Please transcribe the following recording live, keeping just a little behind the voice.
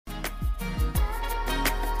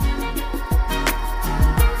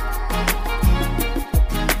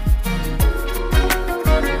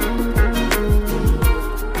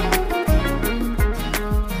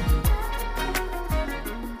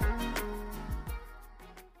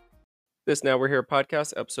This Now We're Here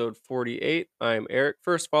podcast, episode 48. I'm Eric.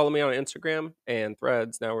 First, follow me on Instagram and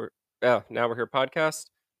Threads. Now We're Here podcast.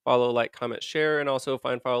 Follow, like, comment, share, and also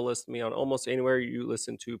find follow list me on almost anywhere you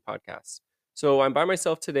listen to podcasts. So I'm by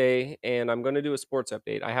myself today, and I'm going to do a sports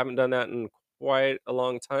update. I haven't done that in quite a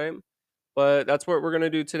long time, but that's what we're going to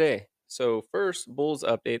do today. So first, Bulls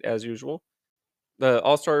update as usual. The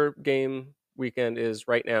All-Star game weekend is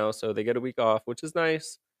right now, so they get a week off, which is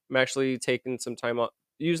nice. I'm actually taking some time off,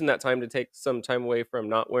 using that time to take some time away from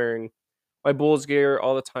not wearing my Bulls gear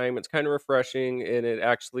all the time. It's kind of refreshing, and it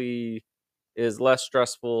actually is less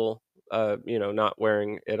stressful, not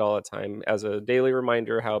wearing it all the time as a daily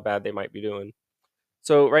reminder how bad they might be doing.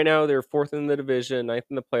 So right now they're fourth in the division, ninth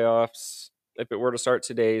in the playoffs. If it were to start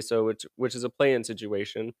today, which is a play-in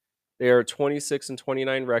situation, they are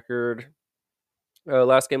 26-29 record.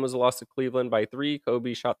 Last game was a loss to Cleveland by 3.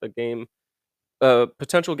 Kobe shot the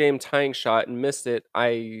potential game tying shot and missed it.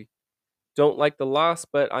 I don't like the loss,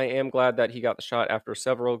 but I am glad that he got the shot after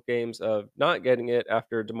several games of not getting it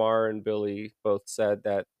after DeMar and Billy both said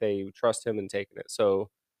that they trust him in taking it. So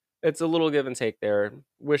it's a little give and take there.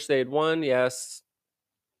 Wish they'd won, yes,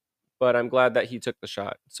 but I'm glad that he took the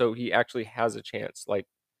shot. So he actually has a chance. Like,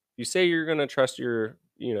 you say you're going to trust your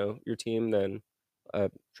team, then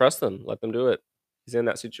trust them, let them do it. He's in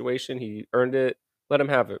that situation, he earned it, let him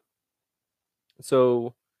have it.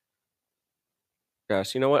 So,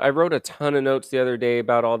 gosh, you know what? I wrote a ton of notes the other day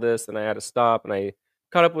about all this, and I had to stop, and I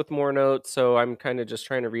caught up with more notes, so I'm kind of just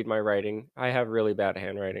trying to read my writing. I have really bad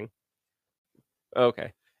handwriting.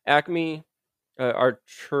 Okay. Acme,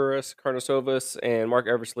 Arturas Karnasovas, and Mark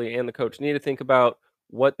Eversley and the coach need to think about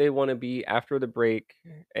what they want to be after the break,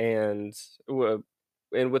 and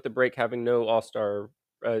and with the break having no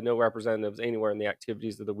no representatives anywhere in the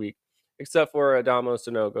activities of the week, except for Adamo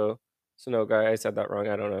Sonoga. I said that wrong.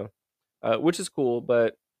 I don't know, which is cool,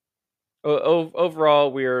 but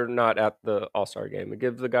overall, we're not at the All Star game. It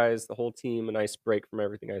gives the whole team, a nice break from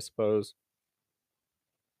everything, I suppose.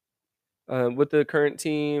 With the current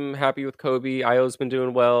team, happy with Kobe. Io's been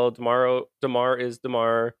doing well. Demar is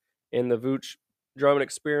Demar, and the Vooch Drummond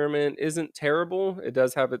experiment isn't terrible. It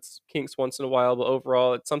does have its kinks once in a while, but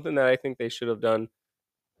overall, it's something that I think they should have done.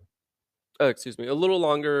 Excuse me, a little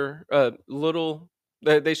longer.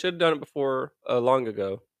 They should have done it before long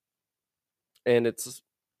ago, and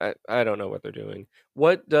I don't know what they're doing.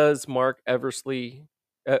 What does Mark Eversley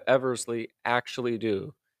actually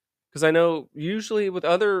do? Because I know usually with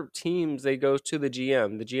other teams, they go to the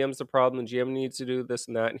GM. The GM's the problem. The GM needs to do this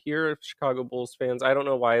and that. And here, Chicago Bulls fans, I don't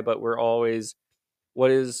know why, but we're always, what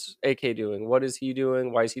is AK doing? What is he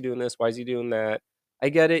doing? Why is he doing this? Why is he doing that? I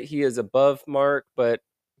get it. He is above Mark, but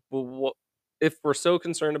if we're so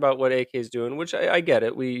concerned about what AK is doing, which I get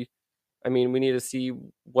it, we need to see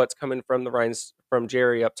what's coming from the Rhines from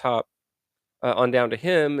Jerry up top on down to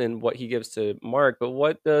him and what he gives to Mark. But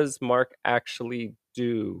what does Mark actually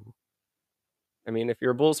do? I mean, if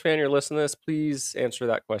you're a Bulls fan, you're listening to this, please answer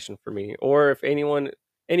that question for me. Or if any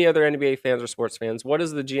other NBA fans or sports fans, what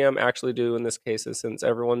does the GM actually do in this case, since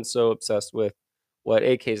everyone's so obsessed with what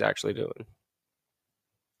AK is actually doing?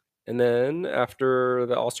 And then after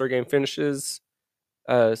the All Star game finishes,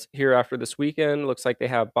 here after this weekend, looks like they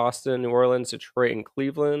have Boston, New Orleans, Detroit, and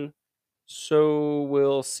Cleveland. So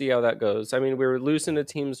we'll see how that goes. I mean, we're losing to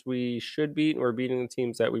teams we should beat, and we're beating the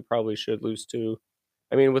teams that we probably should lose to.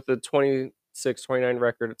 I mean, with the 26-29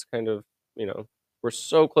 record, it's kind of, we're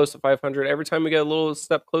so close to 500. Every time we get a little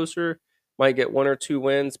step closer, might get one or two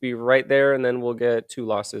wins, be right there, and then we'll get two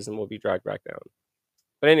losses and we'll be dragged back down.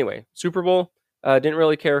 But anyway, Super Bowl. Didn't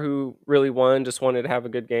really care who really won. Just wanted to have a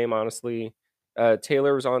good game, honestly.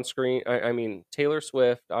 Taylor was on screen. I mean, Taylor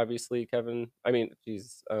Swift, obviously.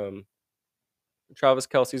 She's Travis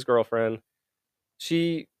Kelsey's girlfriend.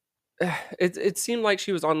 She, it seemed like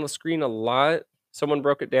she was on the screen a lot. Someone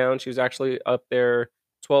broke it down. She was actually up there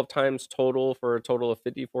 12 times total for a total of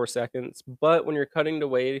 54 seconds. But when you're cutting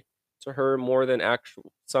away to her more than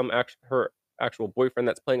her actual boyfriend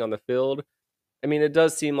that's playing on the field, I mean, it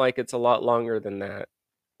does seem like it's a lot longer than that.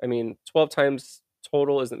 I mean, 12 times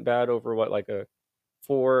total isn't bad over what, like a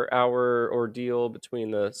 4 hour ordeal between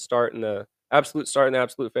the start and the absolute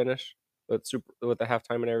finish with the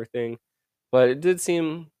halftime and everything. But it did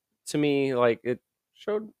seem to me like it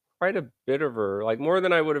showed quite a bit of her, like more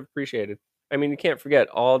than I would have appreciated. I mean, you can't forget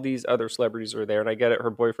all these other celebrities were there, and I get it, her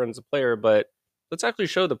boyfriend's a player, but let's actually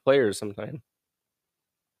show the players sometime.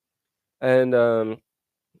 And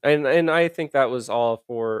I think that was all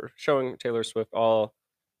for showing Taylor Swift, all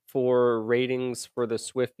for ratings for the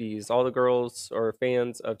Swifties. All the girls are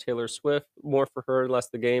fans of Taylor Swift, more for her, less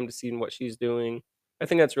the game, to see what she's doing. I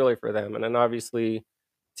think that's really for them. And then obviously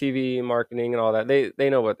TV marketing and all that. They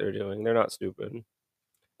know what they're doing. They're not stupid.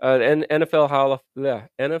 And NFL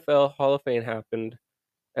Hall of Fame happened.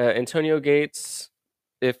 Antonio Gates,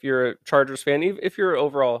 if you're a Chargers fan, if you're an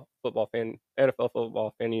overall football fan, NFL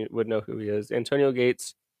football fan, you would know who he is. Antonio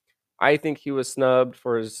Gates, I think he was snubbed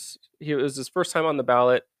for he was his first time on the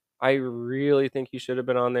ballot. I really think he should have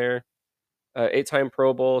been on there. 8-time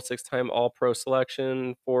Pro Bowl, 6-time All Pro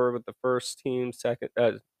selection, 4 with the first team,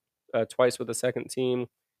 twice with the second team.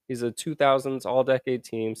 He's a 2000s All Decade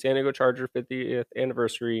team, San Diego Charger 50th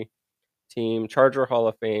anniversary team, Charger Hall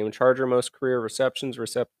of Fame, Charger most career receptions,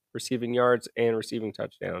 receiving yards, and receiving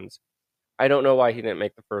touchdowns. I don't know why he didn't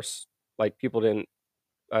make the first. Like people didn't,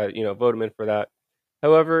 vote him in for that.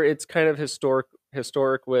 However, it's kind of historic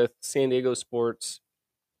with San Diego sports.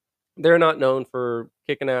 They're not known for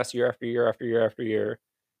kicking ass year after year after year after year.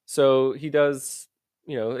 So he does,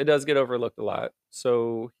 it does get overlooked a lot.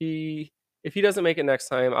 So if he doesn't make it next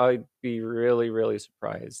time, I'd be really, really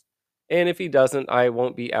surprised. And if he doesn't, I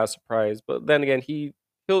won't be as surprised. But then again, he'll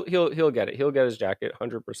get it. He'll get his jacket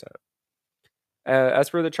 100%. As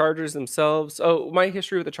for the Chargers themselves, my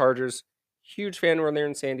history with the Chargers, huge fan when they're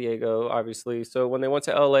in San Diego, obviously. So when they went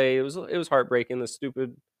to LA, it was heartbreaking. The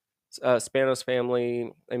stupid Spanos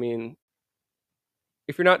family. I mean,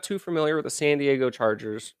 if you're not too familiar with the San Diego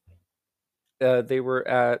Chargers, they were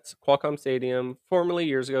at Qualcomm Stadium, formerly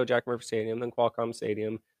years ago Jack Murphy Stadium, then Qualcomm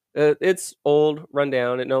Stadium. It's old,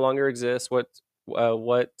 rundown. It no longer exists. What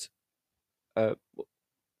uh,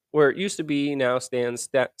 where it used to be now stands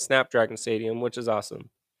Snapdragon Stadium, which is awesome.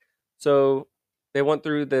 So they went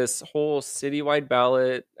through this whole citywide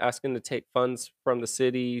ballot asking to take funds from the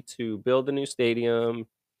city to build the new stadium.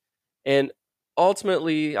 And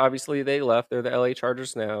ultimately, obviously, they left. They're the LA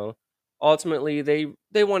Chargers now. Ultimately,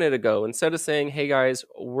 they wanted to go. Instead of saying, "Hey guys,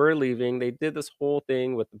 we're leaving," they did this whole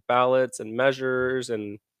thing with the ballots and measures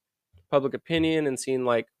and public opinion and seeing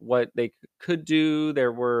like what they could do.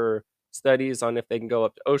 There were studies on if they can go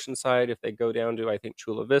up to Oceanside, if they go down to I think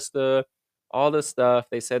Chula Vista, all this stuff.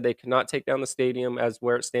 They said they could not take down the stadium as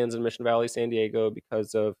where it stands in Mission Valley, San Diego,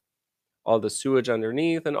 because of all the sewage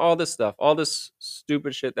underneath and all this stuff, all this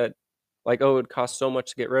stupid shit that like, oh, it would cost so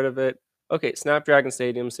much to get rid of it. Okay, Snapdragon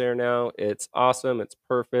Stadium's there now. It's awesome. It's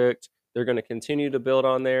perfect. They're going to continue to build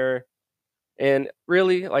on there. And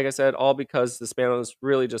really, like I said, all because the Spanos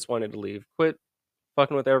really just wanted to leave. Quit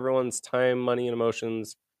fucking with everyone's time, money, and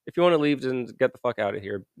emotions. If you want to leave, then get the fuck out of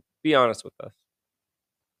here. Be honest with us.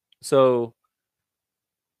 So,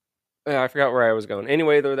 I forgot where I was going.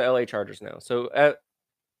 Anyway, they're the LA Chargers now. So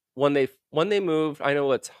when they moved, I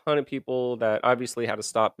know a ton of people that obviously had to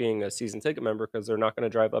stop being a season ticket member because they're not going to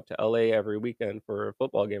drive up to LA every weekend for a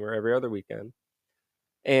football game or every other weekend.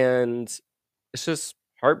 And it's just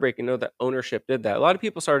heartbreaking to know that ownership did that. A lot of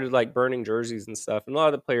people started like burning jerseys and stuff, and a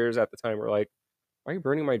lot of the players at the time were like, "Why are you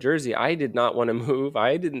burning my jersey? I did not want to move.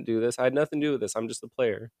 I didn't do this. I had nothing to do with this. I'm just a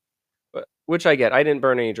player." But which I get. I didn't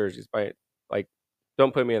burn any jerseys. By like,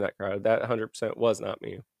 don't put me in that crowd. That 100% was not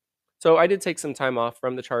me. So I did take some time off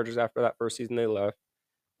from the Chargers after that first season they left,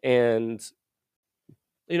 and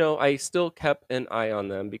I still kept an eye on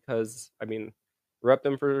them because I mean, rep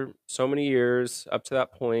them for so many years up to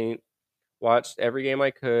that point. Watched every game I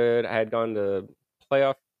could. I had gone to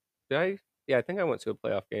playoff. Did I? Yeah, I think I went to a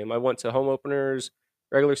playoff game. I went to home openers,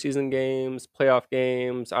 regular season games, playoff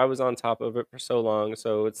games. I was on top of it for so long,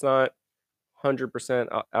 so it's not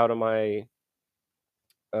 100% out of my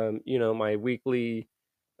my weekly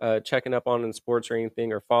checking up on in sports or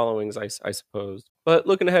anything or followings, I suppose. But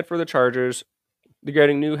looking ahead for the Chargers, they're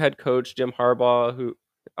getting new head coach Jim Harbaugh, who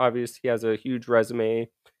obviously he has a huge resume.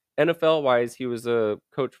 NFL wise, he was a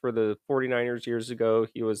coach for the 49ers years ago.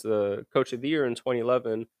 He was the coach of the year in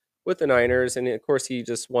 2011 with the Niners. And of course, he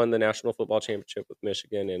just won the National Football Championship with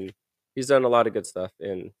Michigan. And he's done a lot of good stuff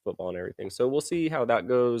in football and everything. So we'll see how that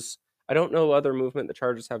goes. I don't know other movement the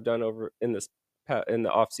Chargers have done over in the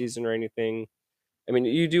offseason or anything. I mean,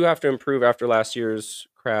 you do have to improve after last year's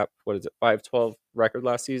crap. What is it, 5-12 record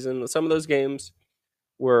last season? Some of those games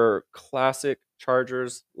were classic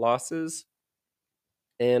Chargers losses.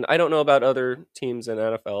 And I don't know about other teams in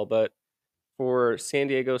NFL, but for San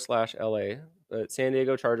Diego slash LA, but San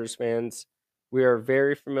Diego Chargers fans, we are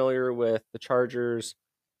very familiar with the Chargers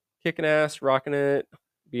kicking ass, rocking it,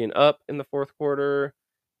 being up in the fourth quarter,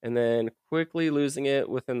 and then quickly losing it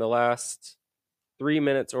within the last 3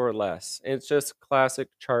 minutes or less. It's just classic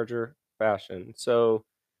Charger fashion. So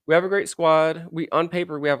we have a great squad. On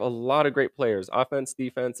paper we have a lot of great players, offense,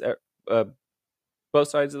 defense, uh, both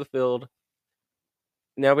sides of the field.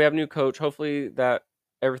 Now we have a new coach. Hopefully that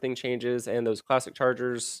everything changes and those classic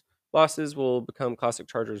Chargers losses will become classic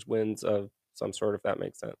Chargers wins of some sort, if that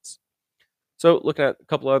makes sense. So, looking at a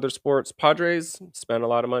couple of other sports, Padres spent a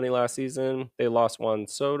lot of money last season. They lost Juan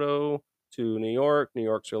Soto to New York. New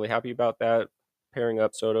York's really happy about that, pairing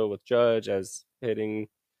up Soto with Judge as hitting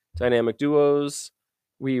dynamic duos.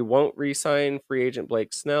 We won't re-sign free agent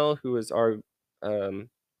Blake Snell, who is our um,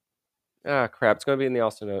 crap. It's going to be in the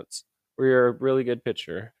also notes. We're a really good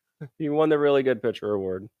pitcher. He won the really good pitcher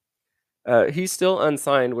award. He's still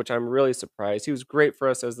unsigned, which I'm really surprised. He was great for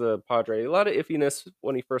us as the Padre. A lot of iffiness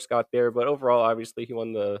when he first got there, but overall, obviously, he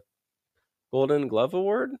won the Golden Glove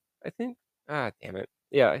Award, I think. Damn it.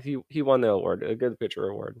 Yeah, he won the award, a good pitcher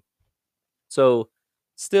award. So,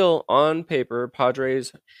 still on paper,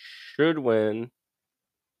 Padres should win.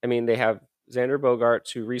 I mean, they have Xander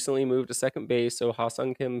Bogaerts, who recently moved to second base, so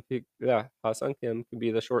Ha-Sung Kim can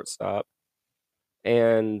be the shortstop.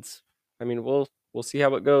 And I mean, we'll see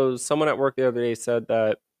how it goes. Someone at work the other day said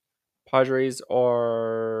that Padres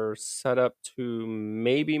are set up to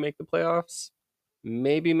maybe make the playoffs,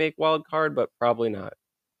 maybe make wild card, but probably not.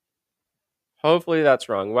 Hopefully that's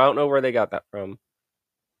wrong. Well, I don't know where they got that from.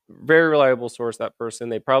 Very reliable source, that person.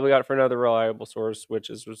 They probably got it from another reliable source,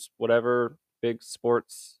 which is just whatever big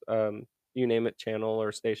sports, you name it, channel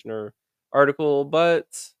or station or article. But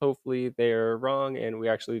hopefully they're wrong and we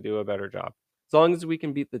actually do a better job. As long as we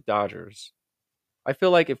can beat the Dodgers. I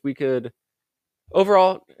feel like if we could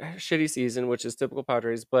overall shitty season, which is typical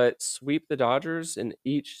Padres, but sweep the Dodgers in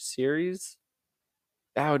each series,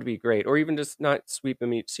 that would be great. Or even just not sweep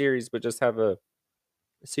them each series, but just have a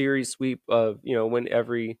series sweep of, win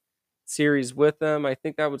every series with them. I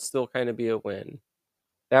think that would still kind of be a win.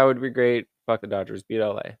 That would be great. Fuck the Dodgers, beat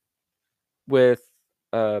LA. With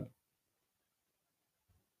uh,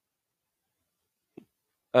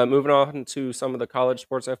 moving on to some of the college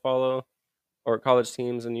sports I follow, or college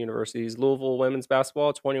teams and universities. Louisville women's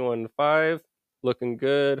basketball, 21-5, looking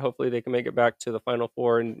good. Hopefully they can make it back to the Final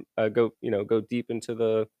Four and go deep into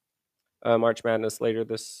the March Madness later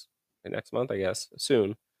this next month, I guess,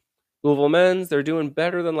 soon. Louisville men's, they're doing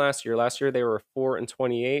better than last year. Last year they were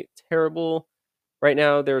 4-28, terrible. Right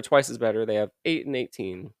now they're twice as better. They have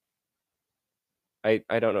 8-18. I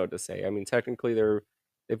don't know what to say. I mean, technically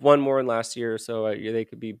they've won more than last year, so they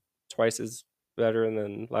could be twice as better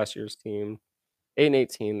than last year's team.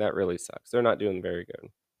 8-18, that really sucks. They're not doing very good.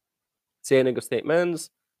 San Diego State men's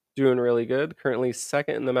doing really good. Currently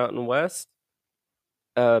second in the Mountain West.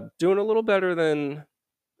 Doing a little better than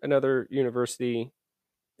another university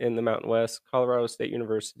in the Mountain West, Colorado State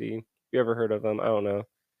University. If you ever heard of them, I don't know.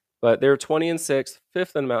 But they're 20-6,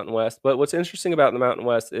 fifth in the Mountain West. But what's interesting about the Mountain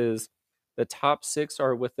West is the top six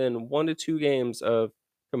are within 1 to 2 games of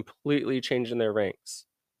completely changing their ranks.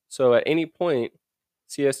 So at any point,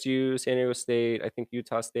 CSU, San Diego State, I think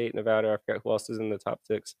Utah State, Nevada, I forget who else is in the top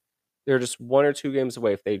six. They're just 1 or 2 games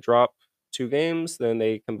away. If they drop 2 games, then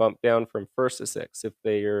they can bump down from first to sixth. If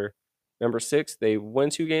they are number 6, they win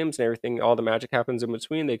 2 games and everything, all the magic happens in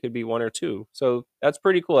between, they could be 1 or 2. So that's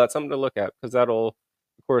pretty cool. That's something to look at because that'll,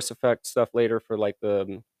 of course, affect stuff later for like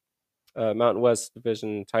the Mountain West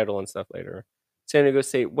Division title and stuff later. San Diego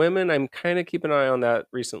State women, I'm kind of keeping an eye on that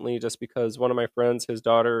recently just because one of my friends, his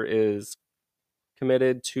daughter is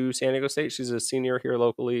committed to San Diego State. She's a senior here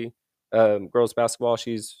locally, girls basketball.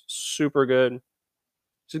 She's super good.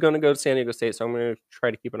 She's going to go to San Diego State, so I'm going to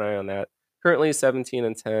try to keep an eye on that. Currently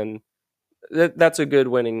 17-10. That's a good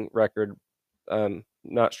winning record.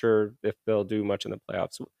 Not sure if they'll do much in the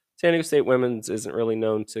playoffs. San Diego State women's isn't really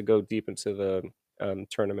known to go deep into the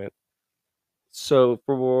tournament. So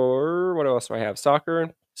for what else do I have?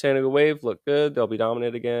 Soccer, San Diego Wave look good. They'll be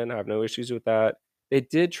dominant again. I have no issues with that. They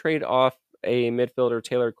did trade off a midfielder,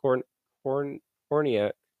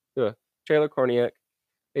 Korniak. Taylor Korniak.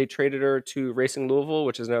 They traded her to Racing Louisville,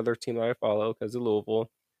 which is another team that I follow because of Louisville.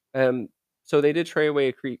 So they did trade away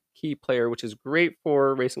a key player, which is great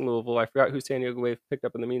for Racing Louisville. I forgot who San Diego Wave picked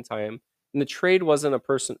up in the meantime. And the trade wasn't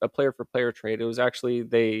a player for player trade. It was actually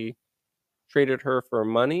they traded her for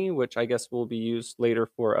money, which I guess will be used later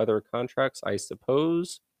for other contracts, I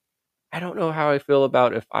suppose. I don't know how I feel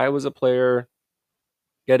about if I was a player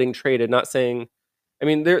getting traded. Not saying, I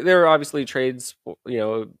mean, there are obviously trades,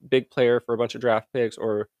 a big player for a bunch of draft picks,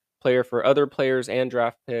 or player for other players and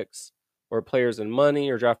draft picks, or players and money,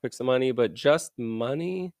 or draft picks and money, but just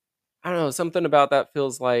money. I don't know. Something about that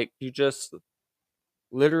feels like you just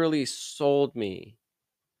literally sold me,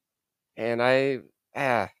 and I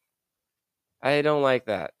don't like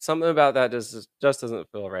that. Something about that just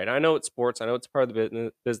doesn't feel right. I know it's sports. I know it's part of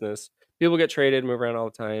the business. People get traded, move around all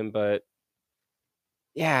the time, but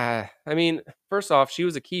yeah, I mean, first off, she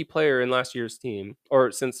was a key player in last year's team,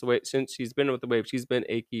 or since she's been with the Wave, she's been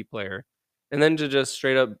a key player. and then to just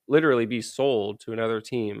straight up literally be sold to another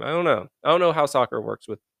team. I don't know. I don't know how soccer works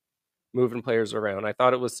with moving players around. I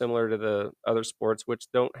thought it was similar to the other sports, which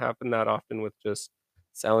don't happen that often with just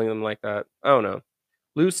selling them like that. I don't know.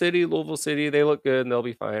 Louisville City, they look good and they'll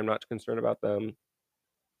be fine. I'm not too concerned about them.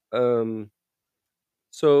 Um,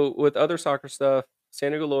 so with other soccer stuff,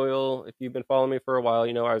 San Diego Loyal, if you've been following me for a while,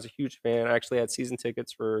 you know I was a huge fan. I actually had season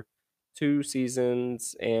tickets for 2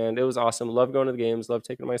 seasons, and it was awesome. Love going to the games, love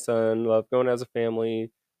taking my son, love going as a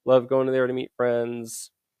family, love going to there to meet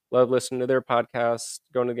friends, love listening to their podcasts,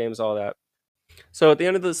 going to games, all that. So at the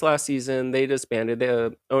end of this last season, they disbanded.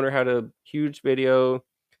 The owner had a huge video,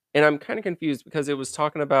 and I'm kind of confused because it was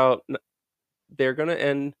talking about they're going to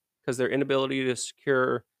end because their inability to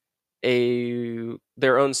secure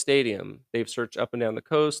their own stadium. They've searched up and down the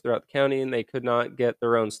coast throughout the county, and they could not get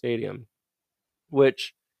their own stadium.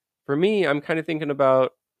 Which, for me, I'm kind of thinking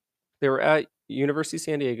about they were at University of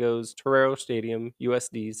San Diego's Torero Stadium,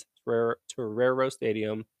 USD's Torero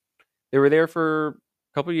Stadium. They were there for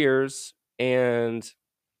a couple years, and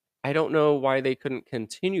I don't know why they couldn't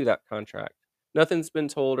continue that contract. Nothing's been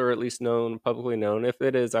told or at least known, publicly known. If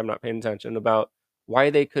it is, I'm not paying attention about why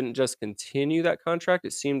they couldn't just continue that contract.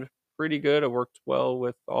 It seemed pretty good. It worked well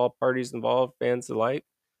with all parties involved, fans alike.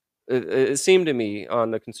 It seemed to me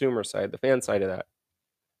on the consumer side, the fan side of that.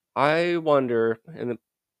 I wonder, and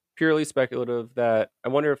purely speculative, that I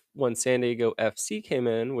wonder if when San Diego FC came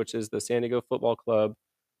in, which is the San Diego Football Club,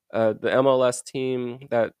 the MLS team,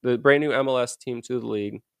 that the brand new MLS team to the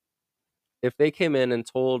league, if they came in and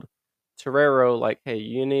told Torero, like, hey,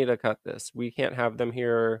 you need to cut this. We can't have them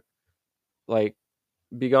here. Like,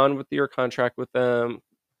 be gone with your contract with them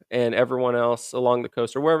and everyone else along the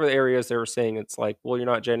coast or wherever the areas they were saying it's like, well, you're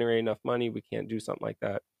not generating enough money. We can't do something like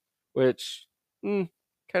that, which kind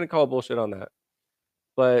of call bullshit on that.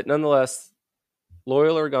 But nonetheless,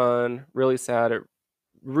 Loyal are gone. Really sad. It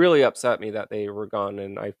really upset me that they were gone,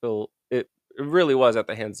 and I feel it really was at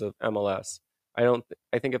the hands of MLS. I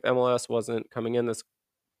think if MLS wasn't coming in this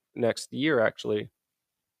next year, actually,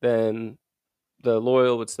 then the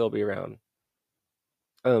Loyal would still be around.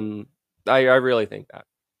 Um, I really think that.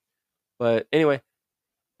 But anyway,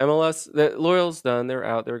 MLS, the Loyal's done. They're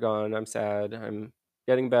out. They're gone. I'm sad. I'm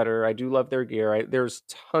getting better. I do love their gear. There's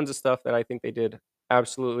tons of stuff that I think they did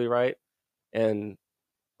absolutely right, and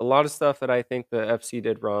a lot of stuff that I think the FC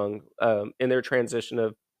did wrong in their transition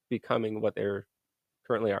of becoming what they're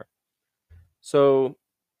currently are. So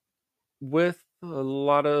with a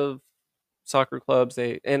lot of soccer clubs,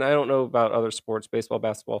 and I don't know about other sports, baseball,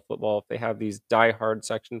 basketball, football, if they have these diehard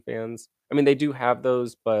section fans. I mean, they do have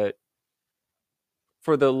those, but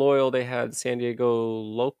for the Loyal, they had San Diego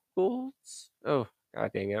locals. Oh,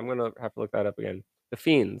 god dang it! I'm gonna have to look that up again. The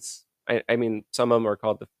Fiends. I mean, some of them are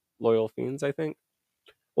called the Loyal Fiends, I think.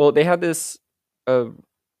 Well, they had this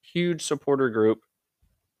huge supporter group,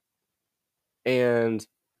 and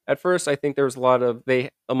at first, I think there was a lot of they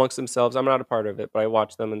amongst themselves. I'm not a part of it, but I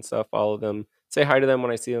watch them and stuff, follow them, say hi to them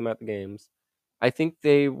when I see them at the games. I think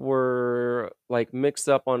they were like mixed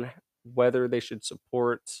up on whether they should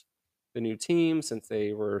support the new team since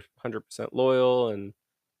they were 100% loyal and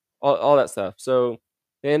all that stuff. So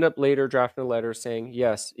they end up later drafting a letter saying,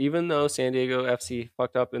 yes, even though San Diego FC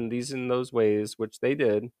fucked up in these and those ways, which they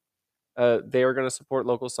did, they are going to support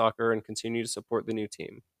local soccer and continue to support the new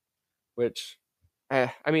team. Which,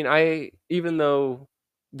 I mean, I even though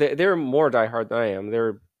they're more diehard than I am,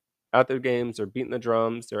 they're at their games, they're beating the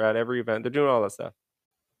drums, they're at every event, they're doing all that stuff.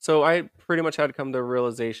 So I pretty much had to come to a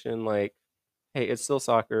realization, like, hey, it's still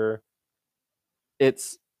soccer.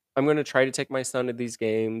 It's I'm going to try to take my son to these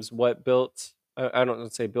games. What built I don't want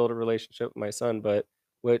to say build a relationship with my son, but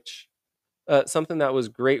which something that was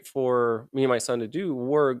great for me and my son to do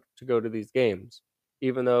were to go to these games.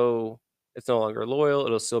 Even though it's no longer loyal,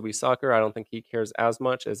 it'll still be soccer. I don't think he cares as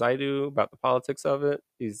much as I do about the politics of it.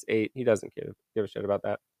 He's 8. He doesn't give a shit about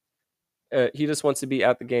that. He just wants to be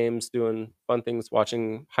at the games doing fun things,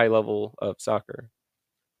 watching high level of soccer.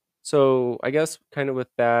 So I guess kind of with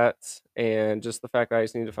that and just the fact that I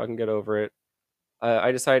just need to fucking get over it,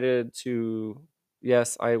 I decided to,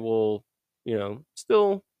 yes, I will,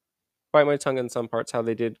 still bite my tongue in some parts how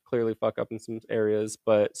they did clearly fuck up in some areas,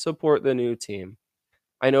 but support the new team.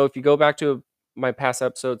 I know if you go back to my past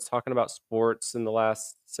episodes talking about sports in the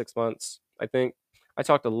last 6 months, I think I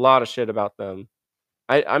talked a lot of shit about them.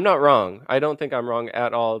 I'm not wrong. I don't think I'm wrong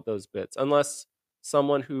at all of those bits, unless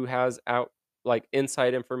someone who has like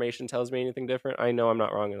inside information tells me anything different. I know I'm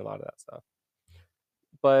not wrong in a lot of that stuff.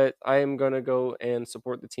 But I am gonna go and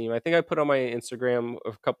support the team. I think I put on my Instagram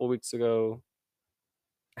a couple weeks ago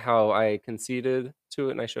how I conceded to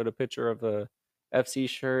it, and I showed a picture of the FC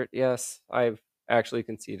shirt. Yes, I've actually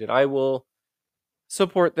conceded. I will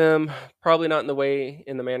support them. Probably not in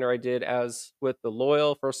the manner I did as with the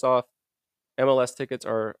Loyal. First off, MLS tickets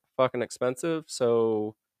are fucking expensive.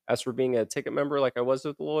 So as for being a ticket member like I was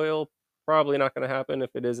with the Loyal, probably not going to happen.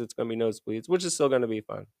 If it is, it's going to be nosebleeds, which is still going to be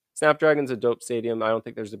fun. Snapdragon's a dope stadium. I don't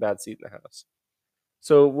think there's a bad seat in the house.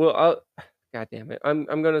 So God damn it, I'm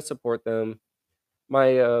going to support them.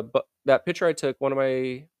 But that picture I took, one of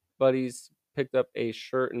my buddies picked up a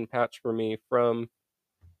shirt and patch for me from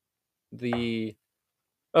the.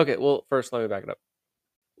 Okay, well, first let me back it up.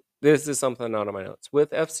 This is something not on my notes.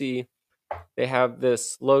 With FC, they have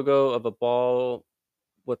this logo of a ball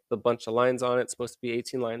with a bunch of lines on it. It's supposed to be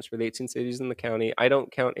 18 lines for the 18 cities in the county. I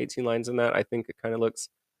don't count 18 lines in that. I think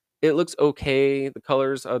it looks okay. The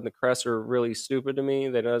colors of the crest are really stupid to me.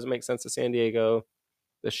 That doesn't make sense to San Diego.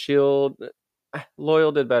 The shield,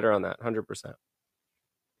 Loyal did better on that, 100%.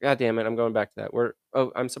 God damn it, I'm going back to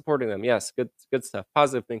that. I'm supporting them. Yes, good stuff.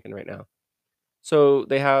 Positive thinking right now. So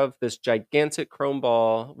they have this gigantic chrome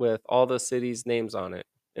ball with all the cities' names on it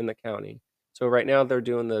in the county. So right now they're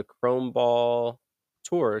doing the Chrome Ball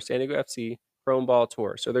tour, San Diego FC Chrome Ball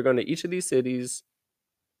tour. So they're going to each of these cities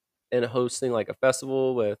and hosting like a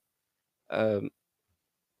festival with um,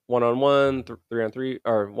 1-on-1, 3-on-3,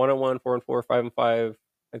 or 1-on-1, 4-on-4, 5-on-5.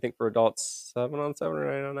 I think for adults, 7-on-7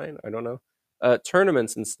 or 9-on-9. I don't know.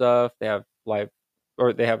 Tournaments and stuff. They have a live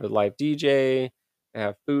DJ. They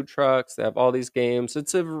have food trucks. They have all these games.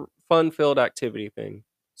 It's a fun-filled activity thing.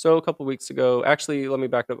 So a couple weeks ago, actually, let me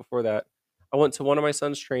back up before that. I went to one of my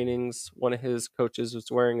son's trainings. One of his coaches was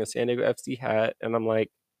wearing a San Diego FC hat, and I'm like,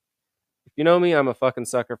 if you know me, I'm a fucking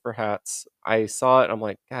sucker for hats. I saw it. I'm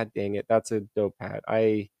like, God dang it, that's a dope hat.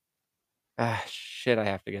 Shit, I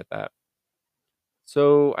have to get that.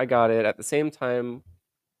 So I got it. At the same time,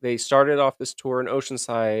 they started off this tour in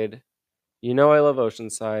Oceanside. You know I love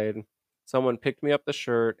Oceanside. Someone picked me up the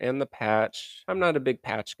shirt and the patch. I'm not a big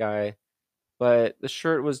patch guy, but the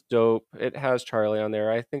shirt was dope. It has Charlie on there.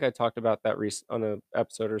 I think I talked about that on a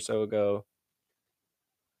episode or so ago.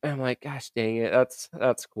 And I'm like, gosh dang it,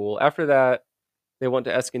 that's cool. After that, they went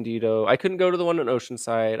to Escondido. I couldn't go to the one in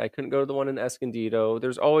Oceanside. I couldn't go to the one in Escondido.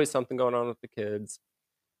 There's always something going on with the kids.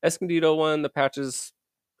 Escondido one, the patch is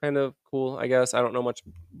kind of cool, I guess. I don't know much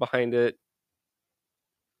behind it.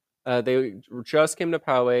 They just came to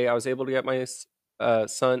Poway. I was able to get my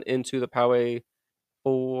son into the Poway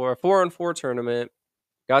for a 4-on-4 tournament.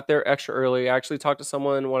 Got there extra early. I actually talked to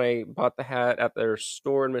someone when I bought the hat at their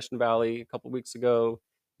store in Mission Valley a couple weeks ago.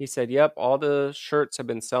 He said, "Yep, all the shirts have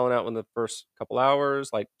been selling out in the first couple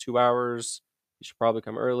hours, like 2 hours. You should probably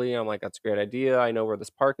come early." I'm like, "That's a great idea. I know where this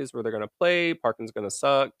park is, where they're gonna play. Parking's gonna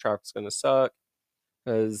suck. Traffic's gonna suck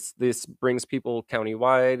because this brings people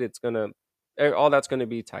countywide. All that's gonna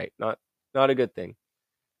be tight. Not a good thing."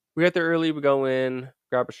 We get there early. We go in,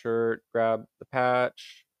 grab a shirt, grab the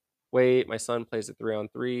patch. Wait, my son plays at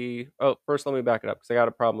 3-on-3. Oh, first let me back it up because I got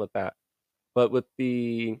a problem with that. But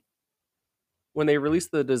when they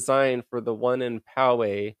released the design for the one in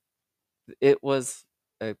Poway, it was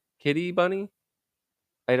a kitty bunny.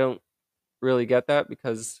 I don't really get that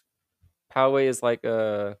because Poway is like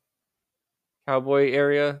a cowboy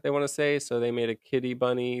area, they want to say. So they made a kitty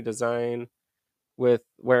bunny design with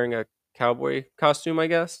wearing a cowboy costume, I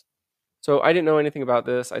guess. So I didn't know anything about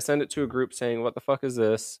this. I sent it to a group saying, "What the fuck is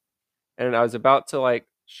this?" And I was about to like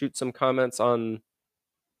shoot some comments on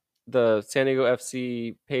the San Diego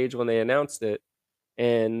FC page when they announced it,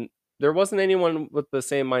 and there wasn't anyone with the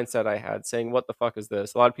same mindset I had saying, "What the fuck is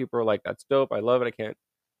this?" A lot of people are like, "That's dope. I love it. I can't.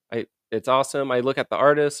 I It's awesome." I look at the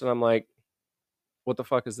artist and I'm like, "What the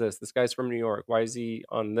fuck is this? This guy's from New York. Why is he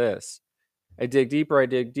on this?" I dig deeper. I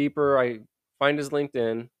dig deeper. I find his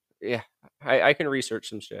LinkedIn. Yeah, I can research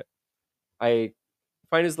some shit. I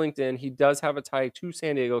find his LinkedIn. He does have a tie to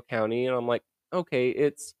San Diego County, and I'm like, okay,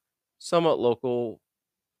 it's somewhat local.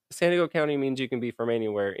 San Diego County means you can be from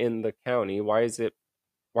anywhere in the county. Why is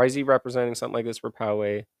he representing something like this for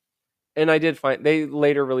Poway? And I did find they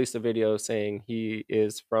later released a video saying he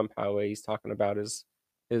is from Poway. He's talking about his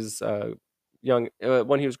young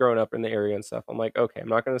when he was growing up in the area and stuff. I'm like, okay, I'm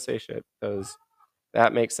not gonna say shit because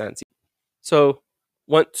that makes sense. So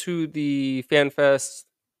went to the fan fest,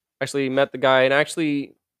 actually met the guy, and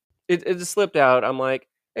actually it just slipped out. I'm like,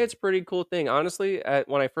 "Hey, it's a pretty cool thing." Honestly,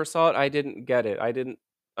 when I first saw it, I didn't get it. I didn't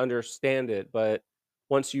understand it. But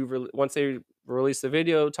once they released the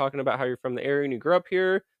video talking about how you're from the area and you grew up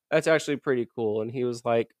here, that's actually pretty cool. And he was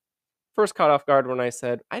like, first caught off guard when I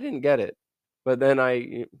said I didn't get it, but then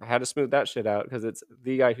I had to smooth that shit out because it's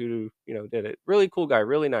the guy who did it. Really cool guy,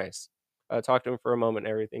 really nice. Talked to him for a moment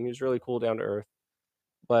and everything. He was really cool, down to earth.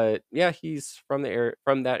 But yeah, he's from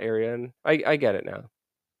that area, and I get it now.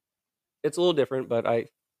 It's a little different, but I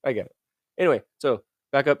get it. Anyway, so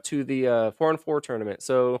back up to the 4-on-4 tournament.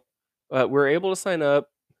 So we're able to sign up.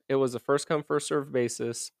 It was a first come first serve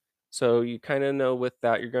basis. So you kind of know with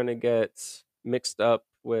that you're going to get mixed up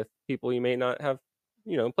with people you may not have,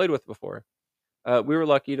 played with before. We were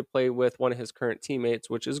lucky to play with one of his current teammates,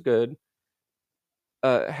 which is good.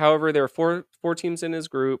 However, there are four teams in his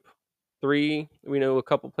group. Three, we know a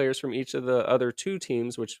couple players from each of the other two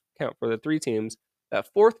teams, which count for the three teams. That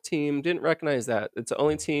fourth team didn't recognize that. It's the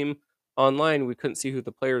only team online we couldn't see who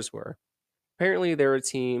the players were. Apparently, they're a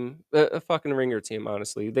team, a fucking ringer team.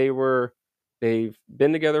 Honestly, they've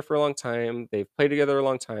been together for a long time. They've played together a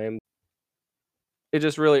long time. It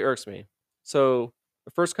just really irks me. So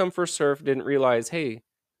the first come first serve didn't realize, hey,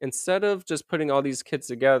 instead of just putting all these kids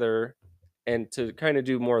together and to kind of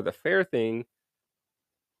do more of the fair thing,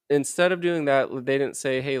 instead of doing that, they didn't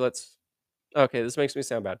say, hey, let's. Okay, this makes me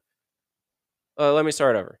sound bad. Let me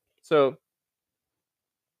start over. So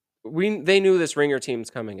they knew this ringer team's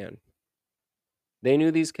coming in. They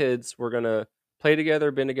knew these kids were gonna play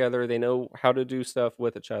together, been together. They know how to do stuff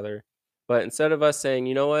with each other. But instead of us saying,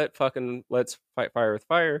 you know what, fucking let's fight fire with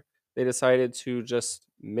fire, they decided to just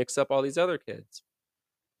mix up all these other kids.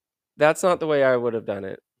 That's not the way I would have done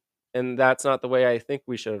it, and that's not the way I think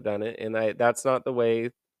we should have done it, and that's not the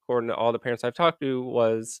way, according to all the parents I've talked to,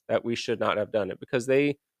 was that we should not have done it because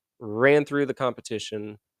they ran through the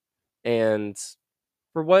competition, and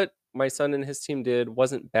for what my son and his team did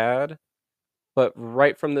wasn't bad, but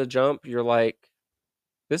right from the jump, you're like,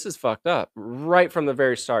 this is fucked up. Right from the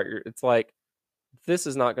very start, it's like, this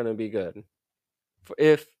is not going to be good.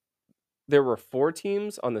 If there were four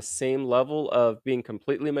teams on the same level of being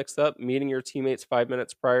completely mixed up, meeting your teammates 5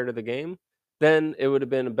 minutes prior to the game, then it would have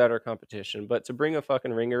been a better competition. But to bring a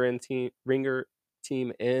fucking ringer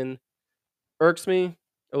team in irks me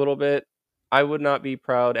a little bit. I would not be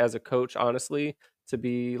proud as a coach, honestly, to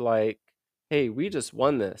be like, hey, we just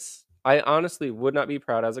won this. I honestly would not be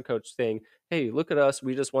proud as a coach saying, hey, look at us,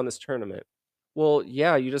 we just won this tournament. Well,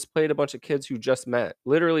 yeah, you just played a bunch of kids who just met,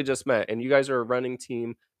 literally just met, and you guys are a running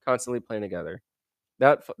team constantly playing together.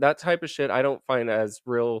 That type of shit I don't find as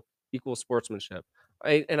real equal sportsmanship.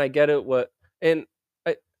 I get it and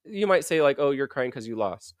I, you might say like, oh, you're crying because you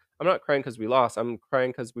lost. I'm not crying because we lost. I'm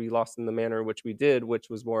crying because we lost in the manner in which we did,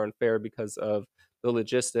 which was more unfair because of the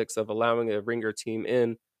logistics of allowing a ringer team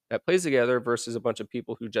in that plays together versus a bunch of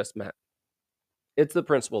people who just met. It's the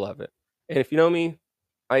principle of it. And if you know me,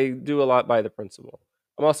 I do a lot by the principle.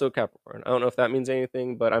 I'm also a Capricorn. I don't know if that means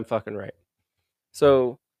anything, but I'm fucking right.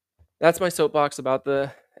 So that's my soapbox about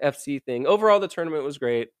the FC thing. Overall, the tournament was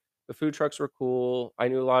great. The food trucks were cool. I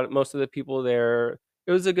knew most of the people there.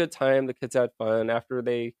 It was a good time. The kids had fun. After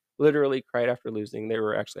they literally cried after losing, they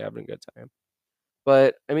were actually having a good time.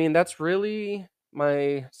 But I mean, that's really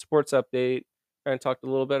my sports update. Kind of talked a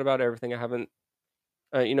little bit about everything. I haven't,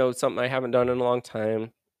 something I haven't done in a long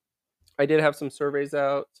time. I did have some surveys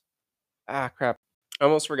out. Ah, crap. I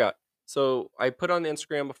almost forgot. So I put on the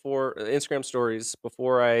Instagram stories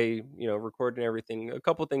before I, recorded and everything. A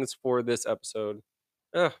couple things for this episode.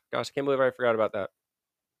 Oh gosh, I can't believe I forgot about that.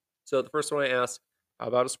 So the first one I asked, how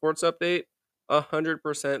about a sports update?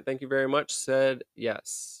 100%. Thank you very much. Said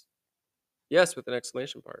yes. Yes, with an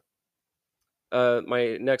exclamation mark.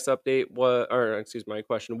 My next update was, or excuse my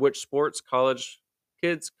question, which sports, college,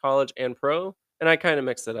 kids, college, and pro? And I kind of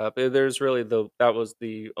mixed it up. There's really that was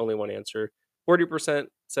the only one answer. 40%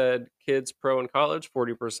 said kids, pro, and college.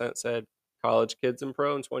 40% said college, kids, and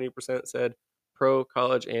pro, and 20% said pro,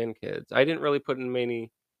 college, and kids. I didn't really put in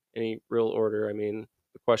any real order. I mean,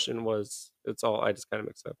 the question was, it's all, I just kind of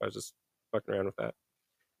mixed it up. I was just fucking around with that.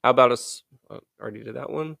 How about us? Already did that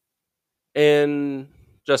one. And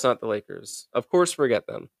just not the Lakers. Of course, forget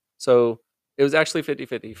them. So it was actually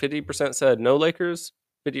 50-50. 50% said no Lakers,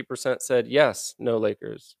 50% said yes, no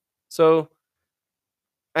Lakers. So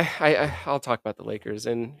I'll talk about the Lakers,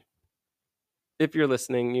 and if you're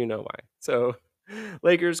listening, you know why. So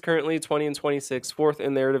Lakers currently 20-26, fourth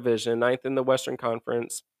in their division, ninth in the Western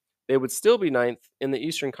Conference. They would still be ninth in the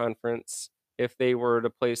Eastern Conference if they were to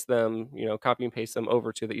place them, copy and paste them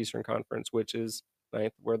over to the Eastern Conference, which is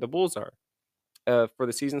ninth where the Bulls are. For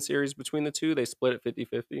the season series between the two, they split it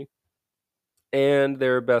 50-50. And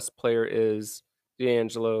their best player is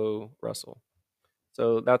D'Angelo Russell.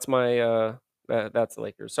 So that's my that's the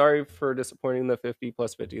Lakers. Sorry for disappointing the 50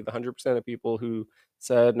 plus 50, the 100% of people who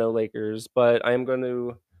said no Lakers, but I am going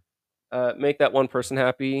to make that one person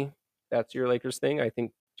happy. That's your Lakers thing. I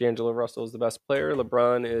think D'Angelo Russell is the best player.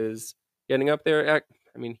 LeBron is getting up there.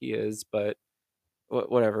 I mean, he is, but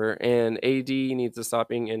whatever. And AD needs to stop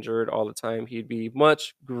being injured all the time. He'd be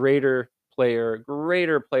much greater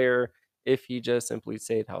player if he just simply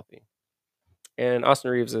stayed healthy. And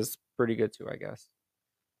Austin Reeves is pretty good too, I guess.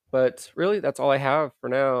 But really, that's all I have for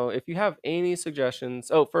now. If you have any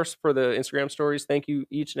suggestions, first for the Instagram stories, thank you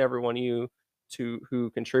each and every one of you to who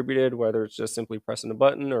contributed, whether it's just simply pressing a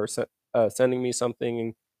button or sending me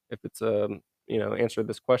something. If it's answer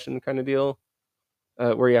this question kind of deal,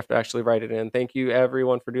 where you have to actually write it in. Thank you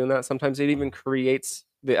everyone for doing that. Sometimes it even creates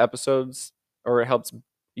the episodes, or it helps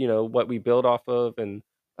what we build off of and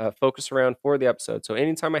focus around for the episode. So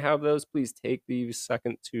anytime I have those, please take the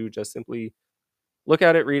second to just simply look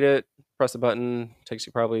at it, read it, press a button. Takes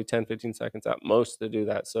you probably 10, 15 seconds at most to do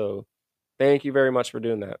that. So thank you very much for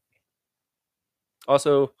doing that.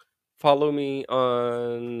 Also, follow me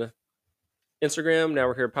on Instagram. Now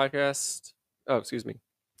we're here podcast. Oh, excuse me.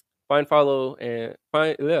 Follow,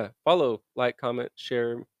 like, comment,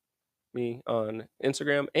 share me on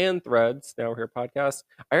Instagram and Threads. Now we're here podcast.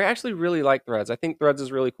 I actually really like Threads. I think Threads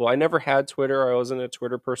is really cool. I never had Twitter. I wasn't a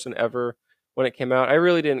Twitter person ever when it came out. I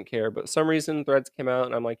really didn't care, but for some reason Threads came out,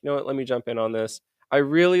 and I'm like, you know what? Let me jump in on this. I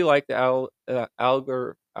really like the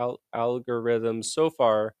algorithms so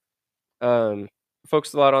far. Um,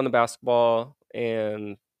 Focused a lot on the basketball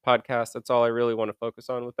and podcast. That's all I really want to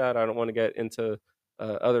focus on with that. I don't want to get into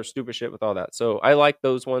other stupid shit with all that. So I like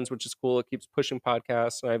those ones, which is cool. It keeps pushing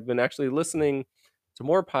podcasts, and I've been actually listening to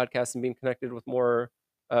more podcasts and being connected with more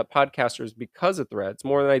podcasters because of Threads,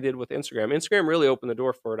 more than I did with Instagram. Instagram really opened the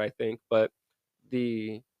door for it, I think, but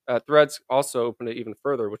the Threads also opened it even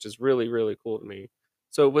further, which is really really cool to me.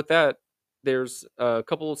 So with that, there's a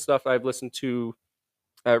couple of stuff I've listened to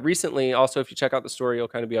recently. Also, if you check out the story, you'll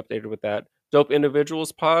kind of be updated with that. Dope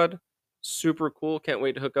Individuals Pod, super cool. Can't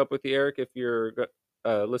wait to hook up with you, Eric, if you're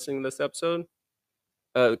listening to this episode.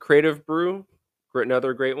 Creative Brew,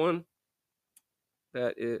 another great one.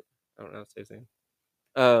 That is, I don't know how to say his name.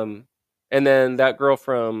 And then that girl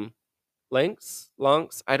from Lonks,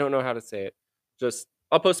 I don't know how to say it. Just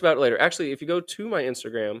I'll post about it later. Actually, if you go to my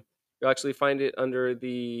Instagram, you'll actually find it under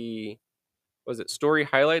the was it story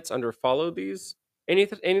highlights under follow these.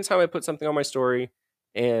 Anytime I put something on my story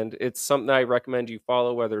and it's something I recommend you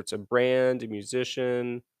follow, whether it's a brand, a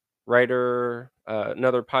musician, writer,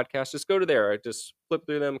 another podcast, just go to there. I just flip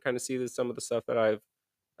through them, kind of see some of the stuff that I've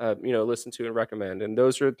listened to and recommend. And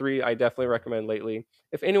those are three I definitely recommend lately.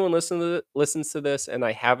 If anyone listens to this and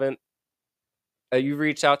I haven't, you've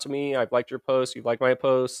reached out to me, I've liked your post, you've liked my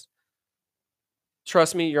post,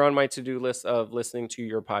 trust me, you're on my to-do list of listening to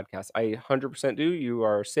your podcast. I 100% do. You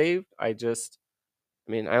are saved. I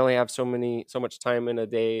only have so much time in a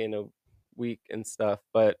day and a week and stuff,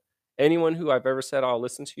 but anyone who I've ever said I'll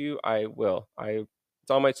listen to you, I will.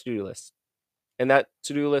 It's on my to-do list. And that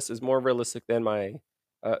to-do list is more realistic than my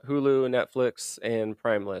Hulu, Netflix, and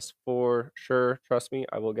Prime list. For sure, trust me,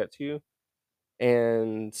 I will get to you.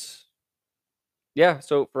 And yeah,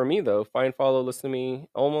 so for me though, find, follow, listen to me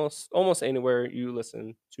almost anywhere you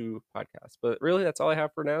listen to podcasts. But really, that's all I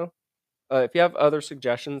have for now. If you have other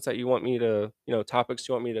suggestions that you want me to, topics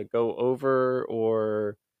you want me to go over,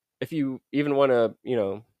 or if you even want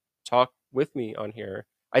to, talk with me on here,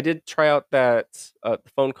 I did try out that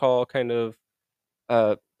phone call kind of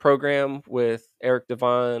program with Eric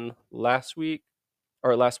Devon last week,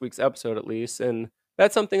 or last week's episode at least, and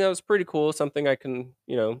that's something that was pretty cool. Something I can,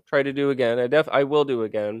 try to do again. I will do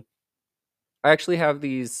again. I actually have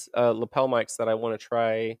these lapel mics that I want to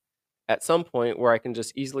try at some point, where I can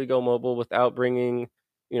just easily go mobile without bringing,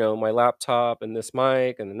 my laptop and this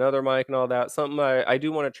mic and another mic and all that. Something I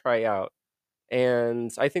do want to try out.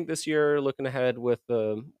 And I think this year, looking ahead with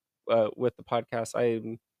the podcast,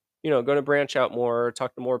 I'm, going to branch out more,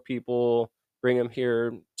 talk to more people, bring them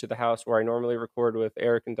here to the house where I normally record with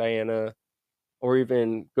Eric and Diana, or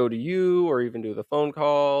even go to you, or even do the phone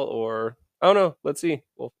call, or I don't know. Let's see.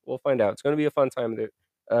 We'll find out. It's going to be a fun time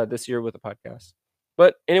this year with the podcast.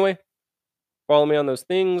 But anyway, follow me on those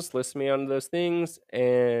things, listen to me on those things,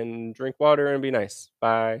 and drink water and be nice.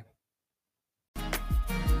 Bye.